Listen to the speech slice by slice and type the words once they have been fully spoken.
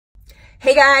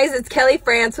Hey guys, it's Kelly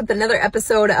France with another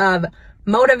episode of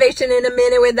Motivation in a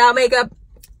Minute Without Makeup.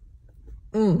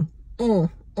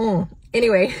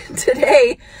 Anyway,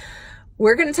 today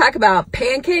we're going to talk about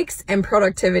pancakes and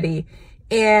productivity.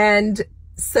 And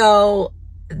so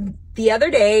the other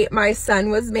day, my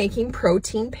son was making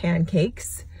protein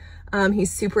pancakes.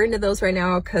 He's super into those right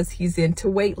now because he's into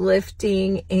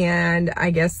weightlifting, and I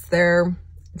guess they're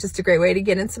just a great way to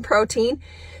get in some protein.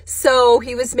 So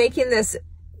he was making this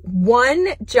one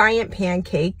giant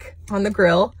pancake on the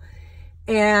grill,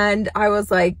 and I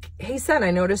was like, hey son, I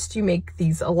noticed you make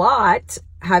these a lot.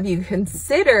 Have you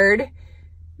considered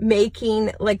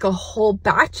making like a whole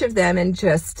batch of them and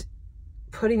just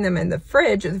putting them in the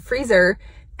fridge or the freezer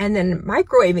and then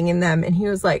microwaving in them? And he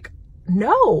was like,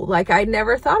 no, like I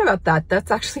never thought about that.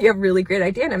 That's actually a really great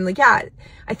idea. And I'm like, yeah,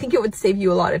 I think it would save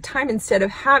you a lot of time instead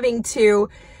of having to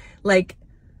like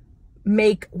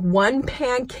make one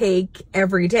pancake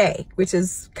every day, which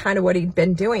is kind of what he'd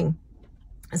been doing.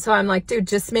 So I'm like, dude,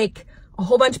 just make a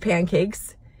whole bunch of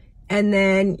pancakes and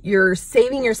then you're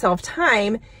saving yourself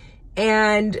time.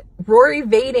 And Rory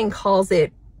Vaden calls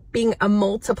it being a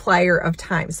multiplier of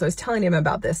time. So I was telling him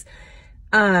about this,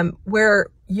 where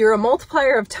you're a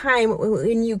multiplier of time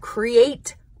when you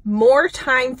create more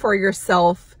time for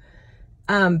yourself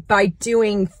by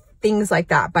doing things like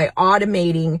that, by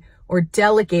automating or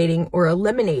delegating or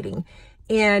eliminating.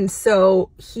 And so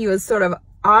he was sort of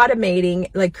automating,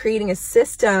 like creating a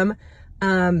system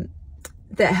that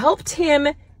helped him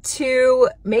to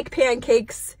make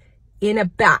pancakes in a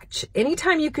batch.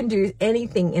 Anytime you can do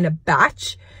anything in a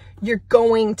batch, you're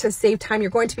going to save time. You're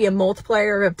going to be a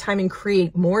multiplier of time and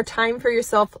create more time for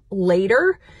yourself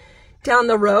later down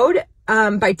the road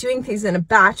by doing things in a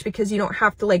batch, because you don't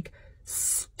have to like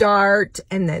start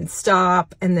and then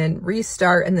stop and then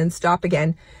restart and then stop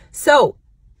again. So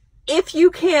if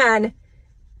you can,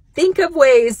 think of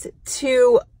ways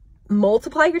to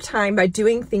multiply your time by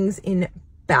doing things in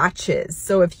batches.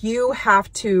 So if you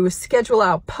have to schedule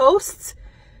out posts,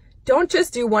 don't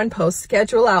just do one post,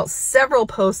 schedule out several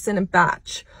posts in a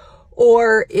batch.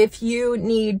 Or if you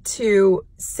need to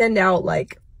send out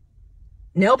like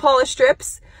nail polish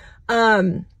strips,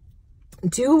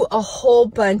 do a whole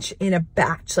bunch in a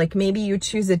batch. Like maybe you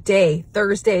choose a day,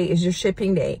 Thursday is your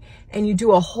shipping day, and you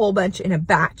do a whole bunch in a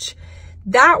batch.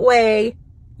 That way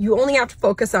you only have to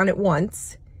focus on it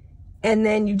once, and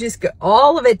then you just get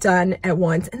all of it done at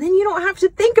once, and then you don't have to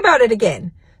think about it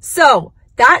again. So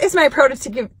that is my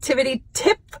productivity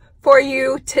tip for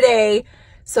you today.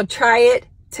 So try it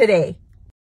today.